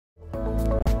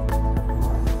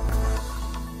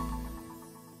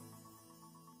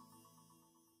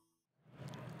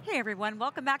Hey everyone,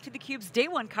 welcome back to theCUBE's Day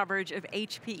 1 coverage of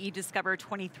HPE Discover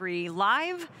 23,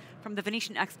 live from the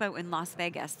Venetian Expo in Las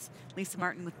Vegas. Lisa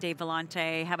Martin with Dave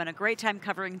Vellante, having a great time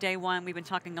covering Day 1. We've been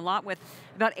talking a lot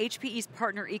about HPE's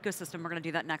partner ecosystem. We're going to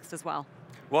do that next as well.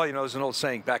 Well, you know, there's an old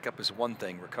saying, backup is one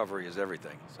thing, recovery is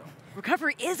everything. So.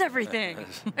 Recovery is everything.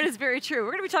 It is very true.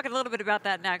 We're going to be talking a little bit about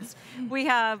that next. We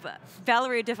have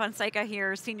Valerie Da Fonseca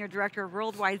here, Senior Director,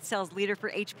 Worldwide Sales Leader for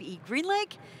HPE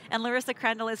GreenLake, and Larissa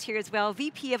Crandall is here as well,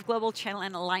 VP of Global Channel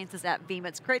and Alliances at Veeam.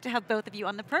 It's great to have both of you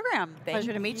on the program.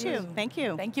 Pleasure to meet you. Thank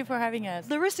you. Thank you for having us.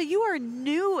 Larissa, you are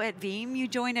new at Veeam. You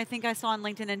joined, I think I saw on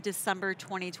LinkedIn in December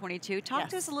 2022. Talk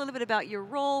to us a little bit about your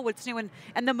role, what's new,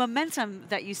 and the momentum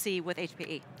that you see with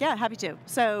HPE. Yeah, happy to.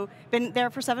 So, been there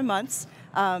for 7 months.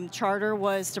 Charter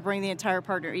was to bring the entire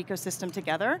partner ecosystem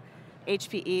together.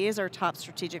 HPE is our top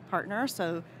strategic partner,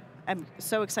 so I'm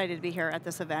so excited to be here at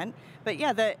this event. But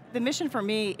yeah, the mission for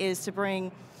me is to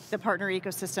bring the partner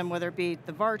ecosystem, whether it be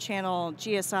the VAR channel,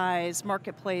 GSIs,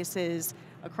 marketplaces,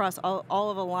 across all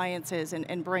of alliances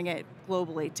and bring it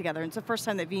globally together. And it's the first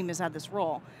time that Veeam has had this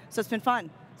role. So it's been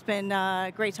fun. It's been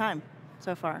a great time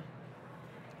so far.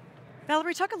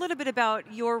 Valerie, talk a little bit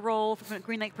about your role from a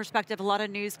GreenLake perspective. A lot of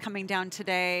news coming down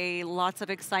today, lots of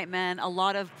excitement, a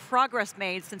lot of progress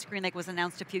made since GreenLake was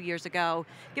announced a few years ago.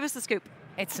 Give us the scoop.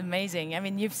 It's amazing. I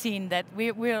mean, you've seen that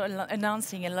we're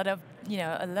announcing a lot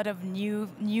of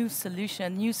new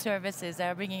solutions, new services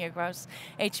that are bringing across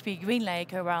HPE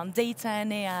GreenLake around data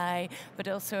and AI, but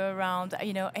also around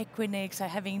Equinix,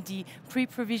 having the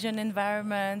pre-provision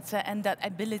environment and that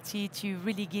ability to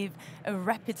really give a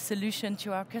rapid solution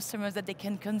to our customers that they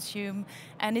can consume.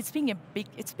 And it's been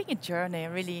a journey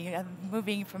really,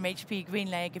 moving from HPE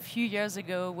GreenLake a few years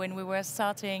ago when we were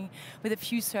starting with a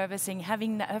few servicing,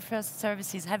 having our first services,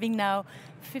 having now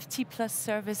 50 plus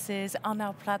services on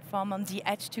our platform, on the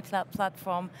edge to cloud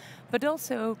platform, but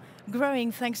also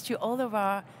growing thanks to all of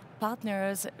our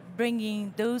partners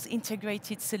bringing those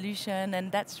integrated solutions,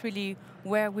 and that's really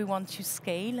where we want to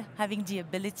scale, having the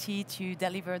ability to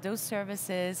deliver those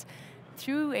services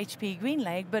through HPE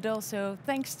GreenLake, but also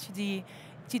thanks to the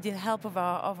help of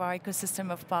our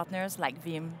ecosystem of partners like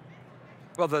Veeam.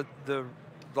 Well,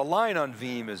 the line on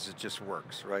Veeam is it just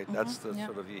works, right? That's the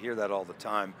sort of, you hear that all the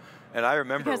time. And I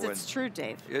remember because it's true,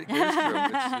 Dave. It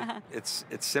is true.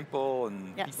 It's simple,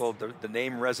 and people, the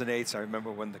name resonates. I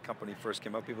remember when the company first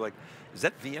came up, people were like, is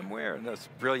that VMware? And that's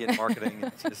brilliant marketing,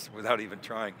 it's just without even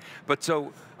trying. But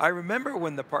so, I remember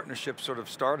when the partnership sort of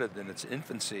started in its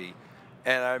infancy,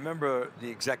 and I remember the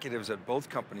executives at both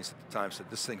companies at the time said,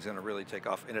 this thing's going to really take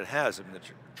off, and it has. I mean, the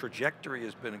trajectory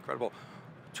has been incredible.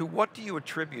 To what do you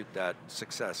attribute that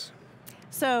success?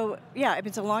 So, yeah,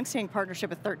 it's a long-standing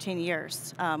partnership of 13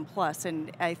 years plus,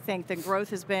 and I think the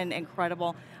growth has been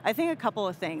incredible. I think a couple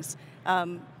of things.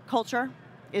 Culture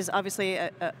is obviously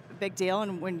a big deal,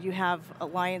 and when you have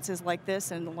alliances like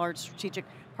this and a large strategic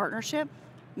partnership,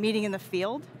 meeting in the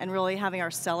field and really having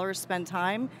our sellers spend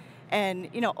time, and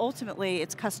ultimately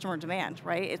it's customer demand,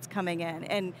 right? It's coming in,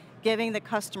 and giving the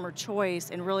customer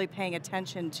choice and really paying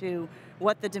attention to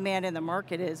what the demand in the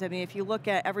market is. I mean, if you look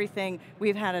at everything,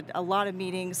 we've had a lot of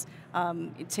meetings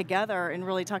together and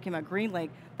really talking about GreenLake,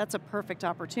 that's a perfect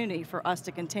opportunity for us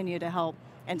to continue to help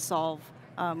and solve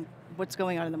what's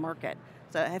going on in the market.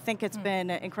 So I think it's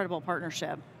been an incredible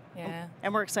partnership. Yeah.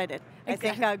 And we're excited.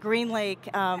 Exactly. I think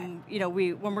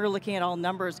GreenLake, when we're looking at all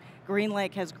numbers,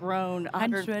 GreenLake has grown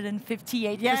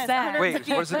 158%. Yes, wait,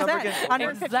 what's the number again?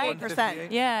 158%.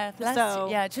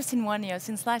 Yeah, just in 1 year,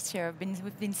 since last year,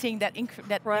 we've been seeing that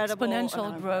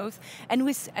exponential growth. And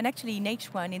actually in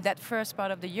H1, in that first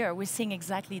part of the year, we're seeing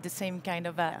exactly the same kind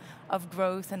of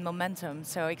growth and momentum.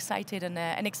 So excited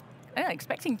and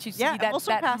expecting to see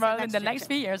that grow in the next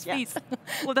few years, please.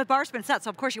 Well, the bar's been set, so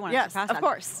of course you want to surpass that. Yes, of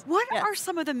course. What are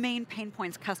some of the main pain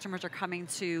points customers are coming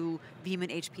to Veeam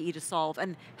and HPE to solve,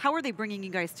 and how are they bringing you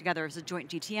guys together as a joint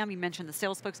GTM? You mentioned the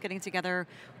sales folks getting together.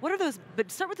 What are those, but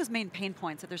start with those main pain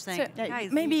points that they're saying,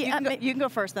 guys. Maybe you can go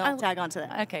first, then I'll tag on to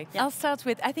that. Okay, I'll start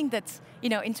with, I think that,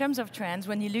 in terms of trends,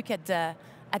 when you look at the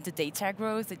data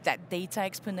growth, that data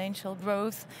exponential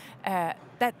growth,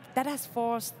 that has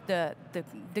forced the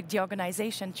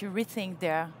organization to rethink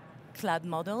their cloud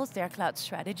models, their cloud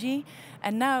strategy.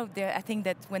 And now I think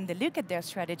that when they look at their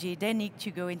strategy, they need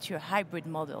to go into a hybrid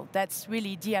model. That's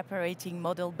really the operating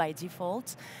model by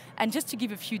default. And just to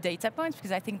give a few data points,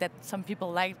 because I think that some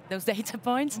people like those data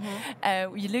points,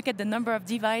 you look at the number of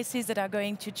devices that are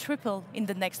going to triple in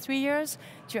the next 3 years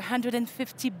to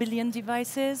 150 billion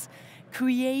devices.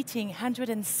 creating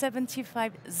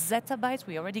 175 zettabytes,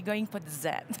 we're already going for the Z,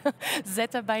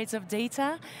 zettabytes of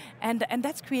data, and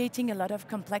that's creating a lot of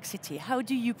complexity. How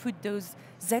do you put those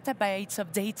zettabytes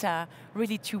of data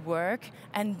really to work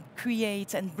and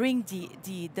create and bring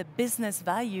the business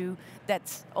value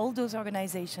that all those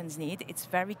organizations need? It's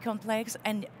very complex,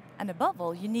 and above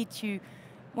all, you need to,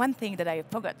 one thing that I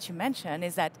forgot to mention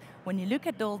is that when you look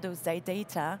at all those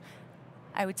data,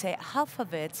 I would say half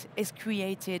of it is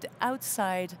created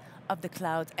outside of the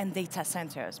cloud and data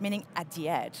centers, meaning at the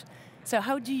edge. So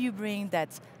how do you bring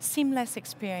that seamless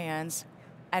experience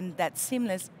and that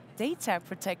seamless data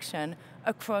protection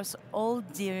across all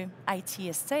the IT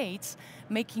estates,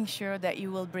 making sure that you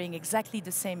will bring exactly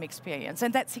the same experience?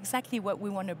 And that's exactly what we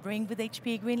want to bring with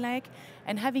HPE GreenLake,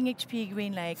 and having HPE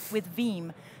GreenLake with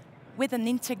Veeam, with an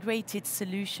integrated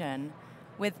solution,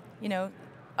 with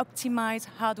optimized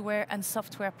hardware and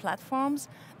software platforms.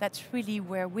 That's really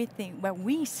where we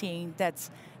see that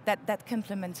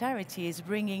complementarity is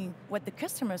bringing what the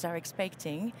customers are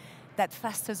expecting, that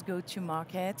fastest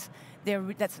go-to-market.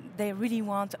 They really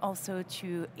want also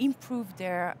to improve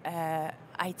their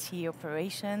IT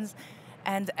operations,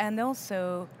 and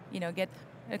also get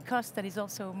a cost that is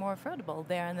also more affordable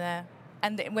there.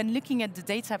 And when looking at the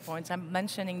data points, I'm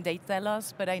mentioning data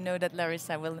loss, but I know that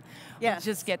Larissa will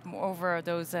just get over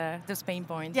those pain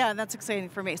points. Yeah, that's exciting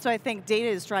for me. So I think data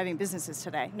is driving businesses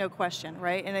today, no question,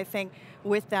 right? And I think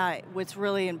with that, what's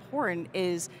really important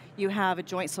is you have a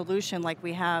joint solution like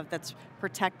we have that's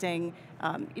protecting,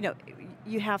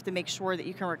 you have to make sure that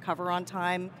you can recover on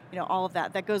time, all of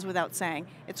that. That goes without saying.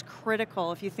 It's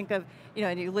critical. If you think of,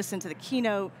 and you listen to the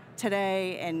keynote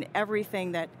today and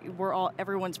everything that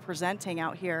everyone's presenting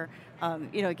out here,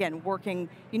 again, working,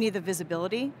 you need the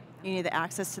visibility, you need the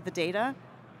access to the data,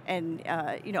 and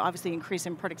obviously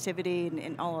increasing productivity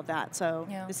and all of that. So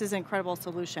this is an incredible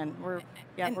solution. We're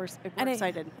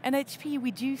excited. And HPE, we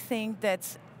do think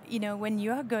that when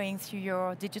you are going through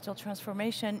your digital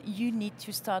transformation, you need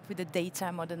to start with the data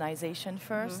modernization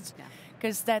first,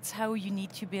 because that's how you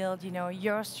need to build,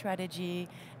 your strategy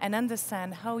and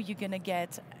understand how you're going to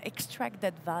extract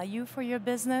that value for your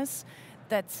business.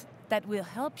 That will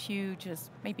help you just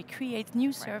maybe create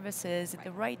new services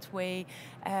the right way.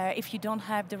 If you don't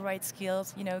have the right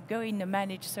skills, go in a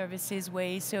managed services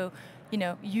way. So,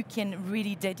 you can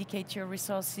really dedicate your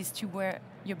resources to where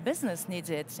your business needs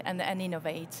it and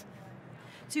innovate.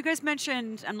 So you guys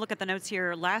mentioned, and look at the notes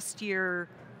here, last year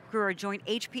grew our joint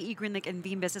HPE GreenLake and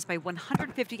Veeam business by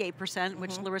 158%,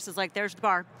 which Larissa's like, there's the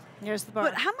bar. There's the bar.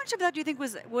 But how much of that do you think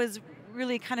was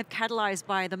really kind of catalyzed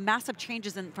by the massive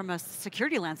changes from a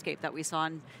security landscape that we saw?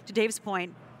 And to Dave's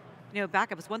point,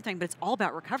 backup is one thing, but it's all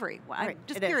about recovery. I'm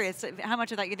just curious how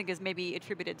much of that you think is maybe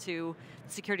attributed to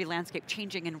the security landscape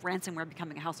changing and ransomware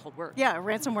becoming a household word? Yeah,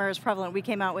 ransomware is prevalent. We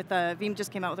came out with Veeam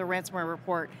just came out with a ransomware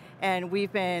report, and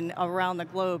we've been around the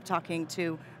globe talking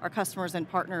to our customers and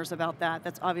partners about that.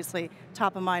 That's obviously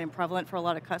top of mind and prevalent for a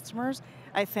lot of customers.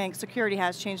 I think security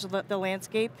has changed the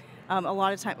landscape. A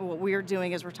lot of time, what we're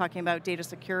doing is we're talking about data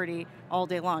security all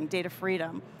day long, data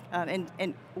freedom,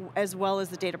 and as well as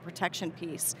the data protection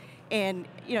piece. And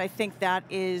I think that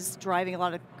is driving a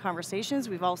lot of conversations.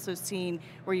 We've also seen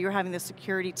where you're having the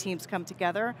security teams come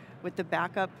together with the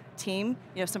backup team,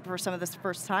 for some of this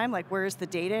first time, like where is the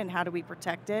data and how do we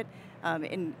protect it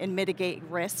and mitigate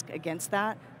risk against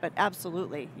that. But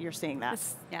absolutely, you're seeing that.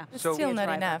 It's still not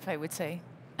enough, I would say.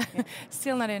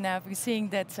 Still not enough. We're seeing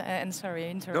that, and sorry, I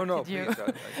interrupted you.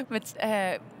 But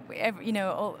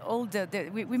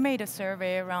we made a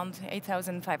survey around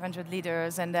 8,500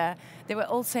 leaders, and they were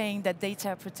all saying that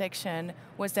data protection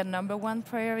was their #1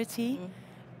 priority.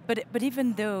 But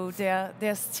even though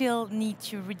they still need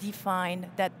to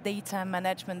redefine that data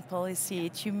management policy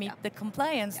to meet the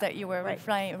compliance that you were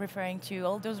referring to,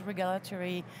 all those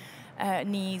regulatory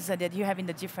needs that you have in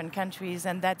the different countries,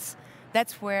 and that's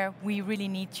where we really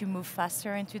need to move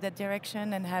faster into that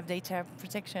direction and have data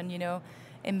protection,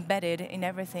 embedded in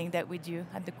everything that we do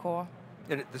at the core.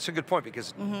 And that's a good point,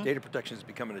 because data protection has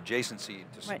become an adjacency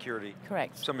to security.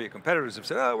 Correct. Some of your competitors have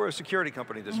said, oh, we're a security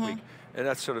company this week, and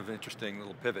that's sort of an interesting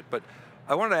little pivot. But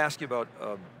I wanted to ask you about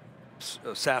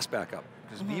SaaS backup,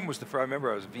 because Veeam was I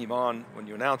remember I was Veeam on when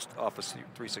you announced Office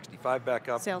 365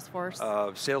 backup. Salesforce.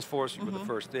 Salesforce, you were the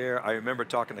first there. I remember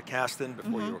talking to Kasten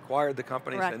before you acquired the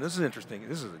company, and this is interesting,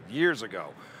 this is years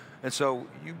ago. And so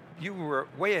you were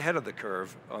way ahead of the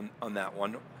curve on that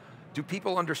one. Do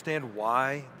people understand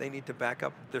why they need to back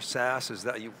up their SaaS?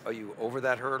 Are you over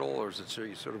that hurdle, or is it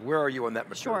sort of, where are you on that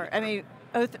maturity? Sure, I mean,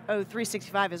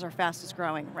 365 is our fastest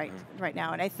growing right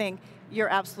now, and I think you're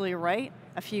absolutely right.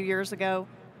 A few years ago,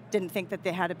 didn't think that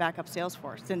they had a backup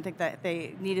Salesforce, didn't think that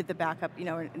they needed the backup,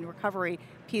 and recovery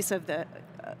piece of the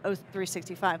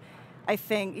 365. I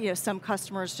think, some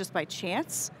customers just by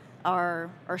chance are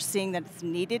seeing that it's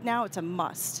needed now. It's a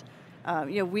must.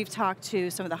 We've talked to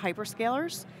some of the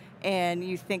hyperscalers, and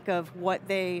you think of what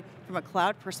they, from a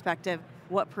cloud perspective,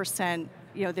 what percent,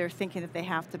 they're thinking that they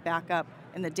have to back up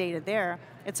in the data there.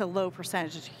 It's a low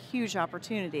percentage. It's a huge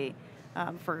opportunity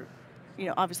for,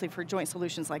 obviously for joint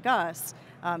solutions like us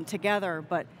together,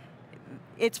 but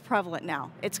it's prevalent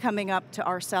now. It's coming up to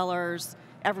our sellers,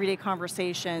 everyday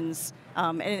conversations,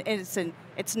 and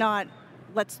it's not,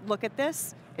 let's look at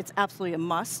this. It's absolutely a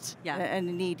must and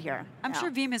a need here. I'm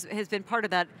sure Veeam has been part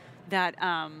of that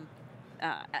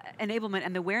enablement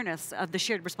and the awareness of the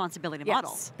shared responsibility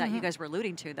model that you guys were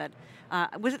alluding to. That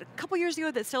was it a couple years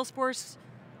ago that Salesforce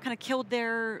kind of killed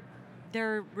their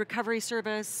recovery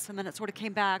service, and then it sort of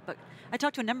came back. But I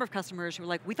talked to a number of customers who were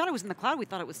like, we thought it was in the cloud, we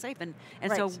thought it was safe, and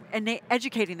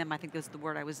educating them, I think was the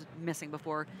word I was missing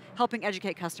before, helping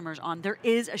educate customers on there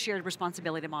is a shared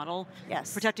responsibility model.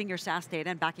 Yes. Protecting your SaaS data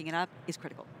and backing it up is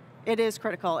critical. It is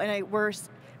critical, and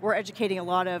we're educating a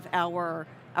lot of our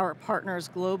partners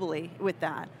globally with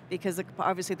that, because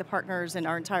obviously the partners in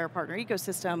our entire partner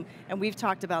ecosystem, and we've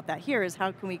talked about that here, is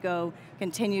how can we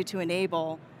continue to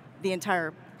enable the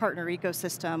entire partner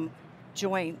ecosystem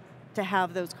joint to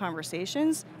have those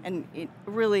conversations and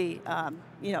really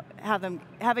have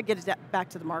it get back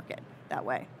to the market that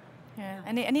way. Yeah,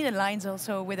 and it aligns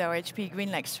also with our HPE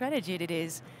GreenLake strategy. That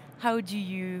is, how do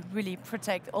you really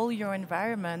protect all your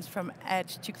environments from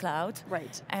edge to cloud?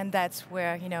 Right. And that's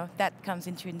where that comes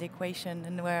into the equation,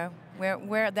 and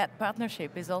where that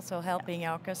partnership is also helping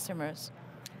our customers.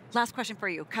 Last question for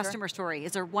you, customer story.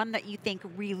 Is there one that you think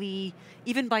really,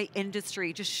 even by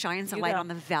industry, just shines a light on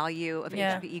the value of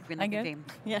HPE GreenLake and Veeam?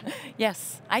 Yeah.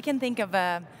 Yes, I can think of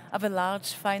a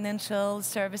large financial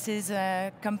services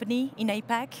company in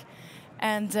APAC.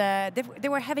 And they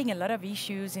were having a lot of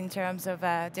issues in terms of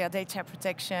their data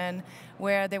protection,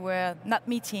 where they were not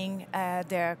meeting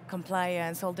their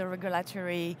compliance, all the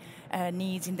regulatory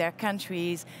needs in their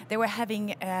countries. They were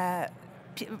having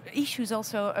issues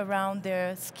also around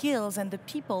their skills and the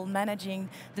people managing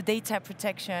the data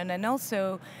protection, and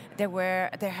also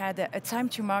they had a time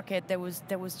to market that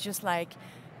was just like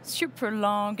super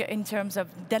long in terms of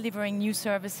delivering new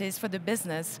services for the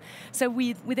business. So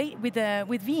with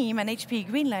Veeam and HPE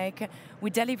GreenLake, we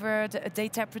delivered a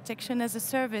data protection as a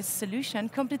service solution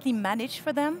completely managed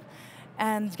for them.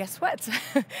 And guess what?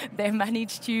 They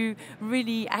managed to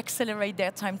really accelerate their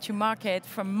time to market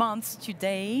from months to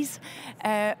days.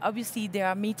 Obviously, they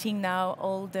are meeting now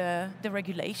all the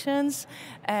regulations.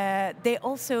 They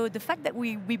also, the fact that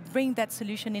we bring that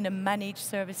solution in a managed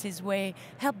services way,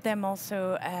 help them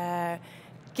also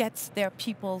get their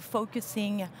people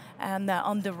focusing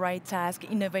on the right task,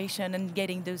 innovation, and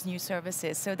getting those new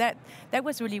services. So that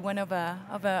was really one of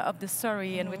the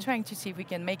story, and we're trying to see if we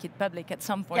can make it public at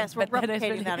some point. Yes, we're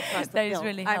replicating that across the field. Is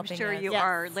really I'm helping sure us. you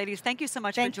are. Ladies, thank you so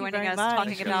much for joining us,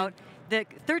 talking about the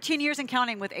 13 years and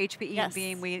counting with HPE and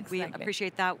Veeam. We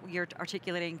appreciate that. You're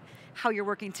articulating how you're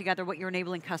working together, what you're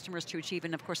enabling customers to achieve,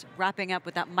 and of course, wrapping up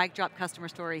with that mic drop customer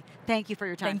story. Thank you for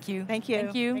your time. Thank you. Thank you.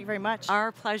 Thank you. Thank you very much.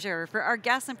 Our pleasure. For our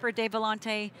guests and for Dave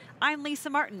Vellante, I'm Lisa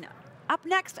Martin. Up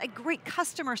next, a great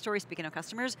customer story. Speaking of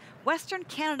customers, Western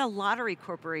Canada Lottery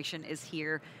Corporation is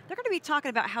here. They're going to be talking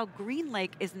about how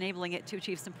GreenLake is enabling it to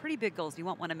achieve some pretty big goals you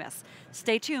won't want to miss.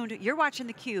 Stay tuned. You're watching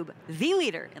theCUBE, the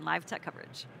leader in live tech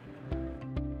coverage.